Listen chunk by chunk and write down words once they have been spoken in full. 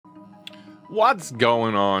What's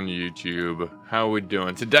going on, YouTube? How are we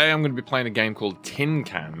doing? Today I'm going to be playing a game called Tin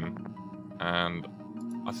Can, and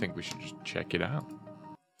I think we should just check it out.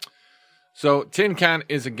 So, Tin Can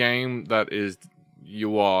is a game that is,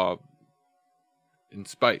 you are in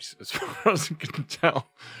space, as far as I can tell.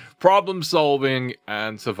 Problem solving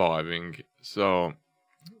and surviving. So,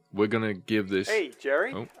 we're going to give this... Hey,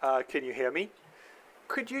 Jerry. Can you hear me?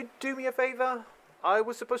 Could you do me a favor? I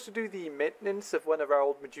was supposed to do the maintenance of one of our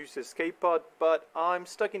old Medusa escape pod, but I'm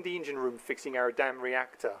stuck in the engine room fixing our damn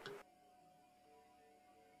reactor.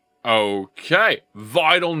 Okay,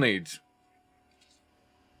 vital needs.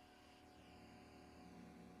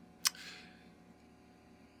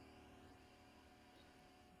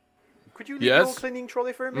 Could you leave your cleaning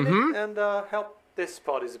trolley for a minute and help? This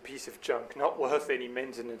pod is a piece of junk, not worth any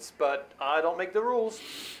maintenance, but I don't make the rules.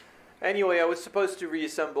 Anyway, I was supposed to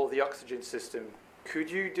reassemble the oxygen system.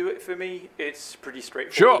 Could you do it for me? It's pretty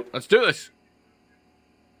straightforward. Sure, let's do this.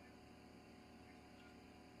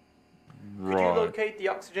 Could you locate the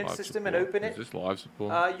oxygen system and open it? Is this life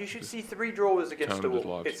support? You should see 3 drawers against the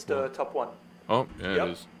wall. It's the top one. Oh, yeah, it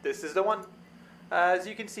is. This is the one. As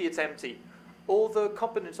you can see, it's empty. All the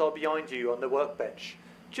components are behind you on the workbench.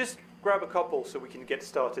 Just grab a couple so we can get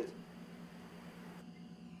started.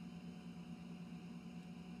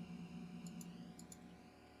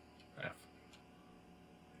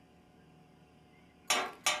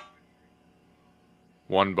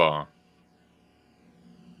 One bar.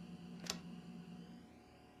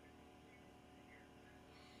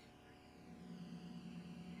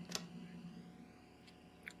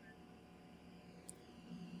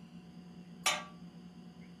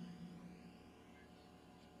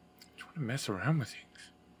 Trying to mess around with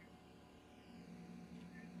things.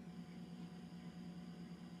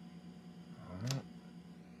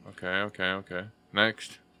 Oh. Okay.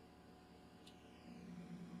 Next.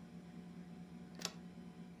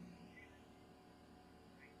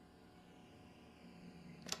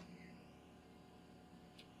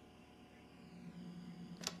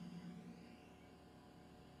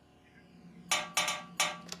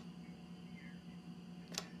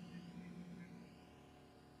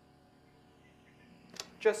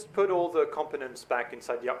 Just put all the components back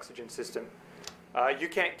inside the oxygen system. You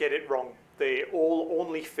can't get it wrong. They all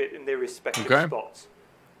only fit in their respective spots.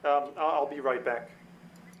 I'll be right back.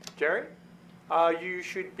 Jerry? You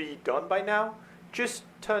should be done by now. Just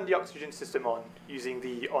turn the oxygen system on using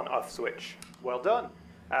the on-off switch. Well done.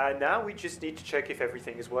 Now we just need to check if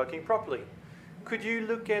everything is working properly. Could you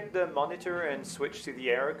look at the monitor and switch to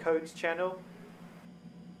the error codes channel?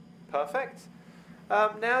 Perfect.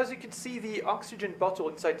 Now, as you can see, the oxygen bottle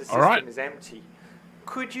inside the system is empty.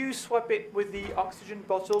 Could you swap it with the oxygen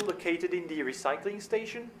bottle located in the recycling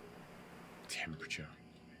station? Temperature.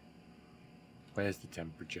 Where's the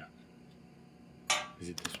temperature? Is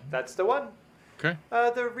it this one? That's the one. Okay.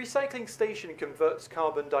 The recycling station converts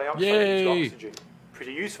carbon dioxide into oxygen.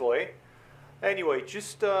 Pretty useful, eh? Anyway,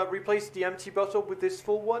 just replace the empty bottle with this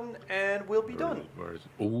full one, and we'll be done. Where is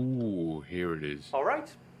it? Ooh, here it is. All right,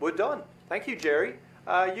 we're done. Thank you, Jerry.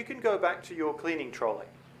 You can go back to your cleaning trolley.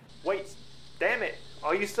 Wait, damn it.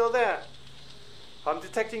 Are you still there? I'm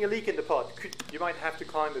detecting a leak in the pod. You might have to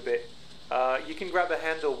climb a bit. You can grab a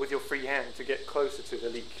handle with your free hand to get closer to the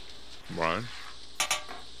leak. Right.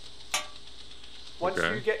 Once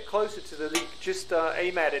you get closer to the leak, just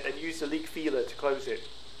aim at it and use the leak feeler to close it.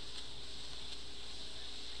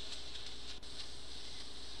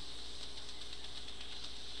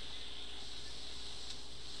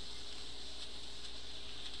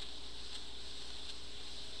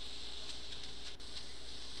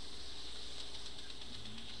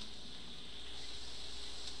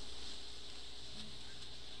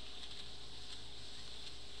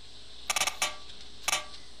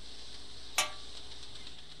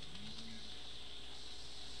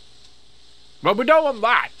 But we don't want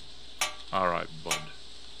that. All right, bud.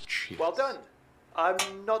 Cheers. Well done. I'm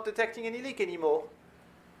not detecting any leak anymore.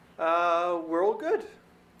 We're all good.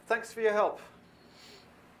 Thanks for your help.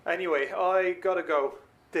 Anyway, I gotta go.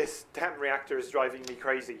 This damn reactor is driving me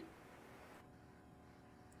crazy.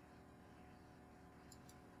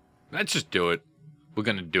 Let's just do it. We're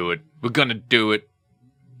gonna do it. We're gonna do it.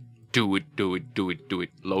 Do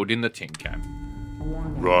it. Load in the tin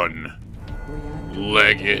can. Run.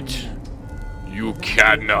 Leg it. You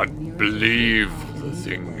cannot believe the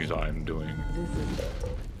things I'm doing.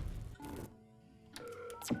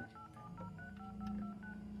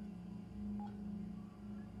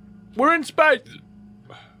 We're in space!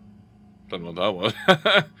 Don't know what that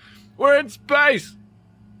was. We're in space!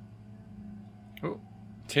 Oh,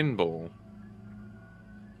 tin ball.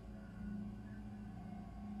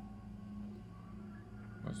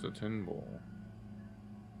 That's the tin ball.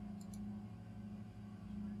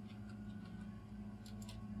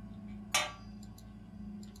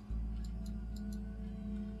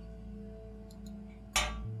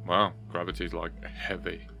 Wow, gravity's like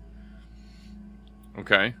heavy.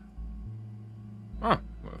 Okay. Oh,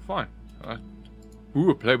 well, fine.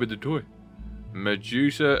 Ooh, play with the toy.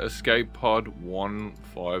 Medusa Escape Pod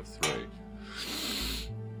 153.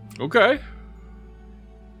 Okay.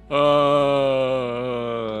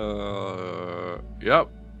 Yep.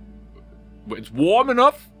 It's warm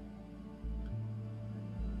enough.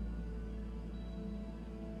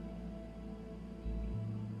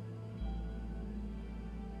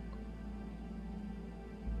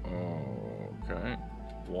 Okay.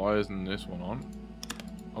 Why isn't this one on?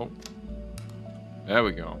 Oh. There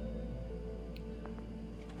we go.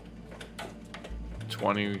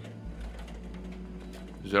 20.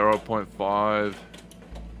 0.5.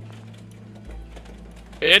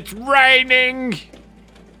 It's raining!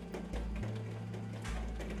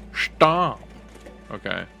 Stop.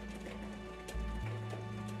 Okay.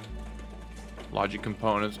 Logic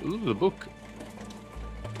components. Ooh, the book.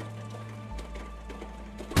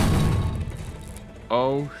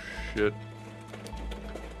 Oh, shit.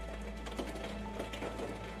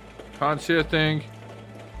 Can't see a thing.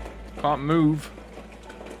 Can't move.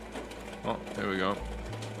 Oh, there we go.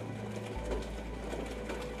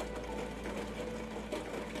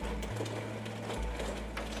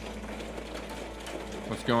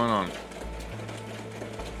 What's going on?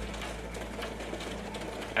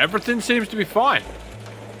 Everything seems to be fine.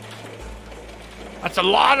 That's a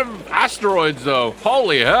lot of asteroids, though.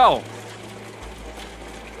 Holy hell.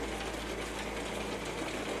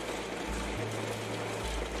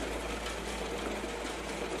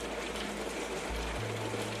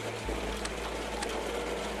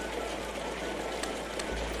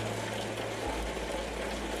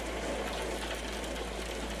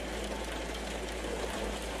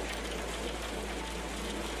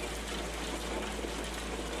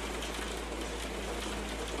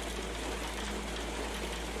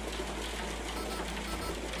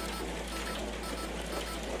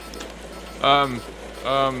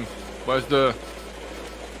 Where's the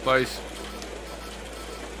place?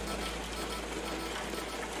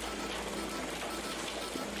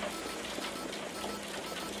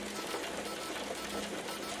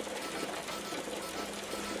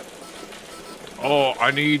 Oh,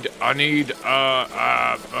 I need, oh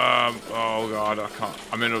god, I can't,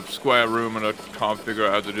 I'm in a square room and I can't figure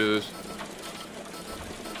out how to do this.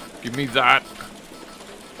 Give me that.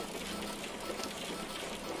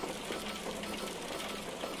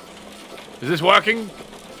 Is this working?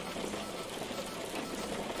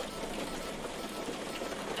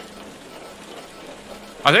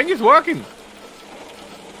 I think it's working.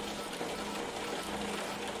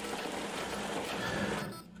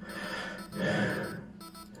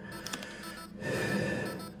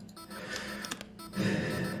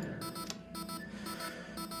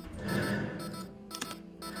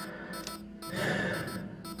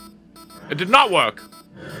 It did not work.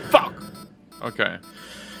 Fuck. Okay.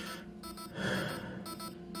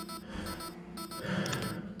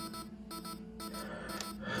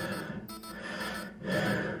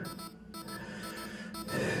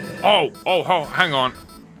 Oh, hang on.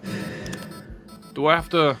 Do I have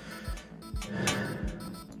to...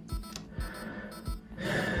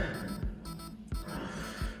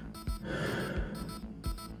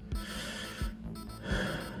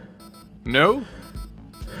 No?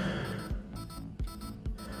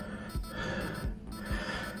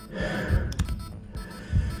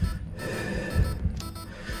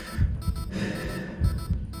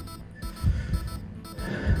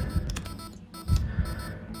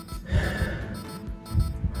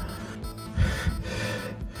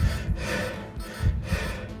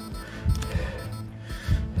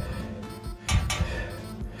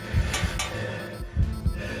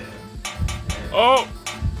 Oh!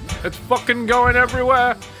 It's fucking going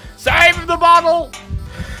everywhere! Save the bottle!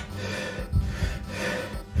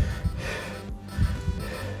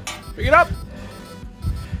 Pick it up!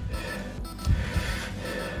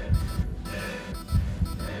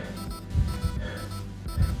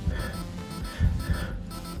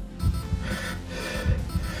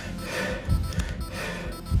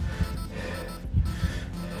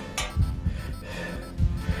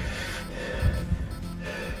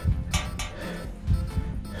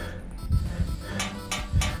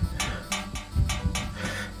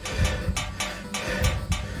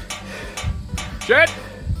 Shit!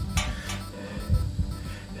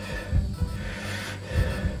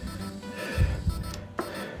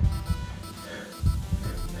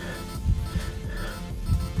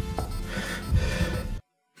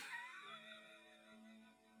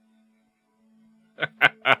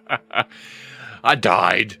 I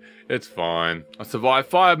died. It's fine. I survived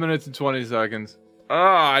 5 minutes and 20 seconds.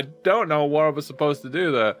 I don't know what I was supposed to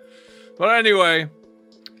do there. But anyway,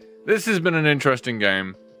 this has been an interesting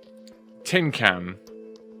game. Tin Can.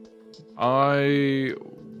 I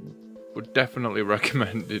would definitely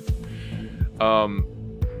recommend it.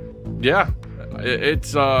 Yeah,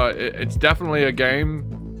 it's definitely a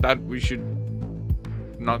game that we should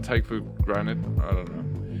not take for granted. I don't know.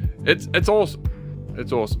 It's awesome.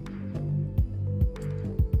 It's awesome.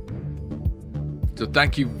 So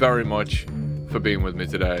thank you very much for being with me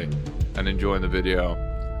today and enjoying the video.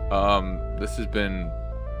 This has been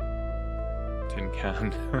Tin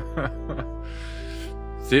Can.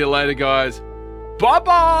 See you later, guys.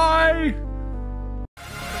 Bye-bye!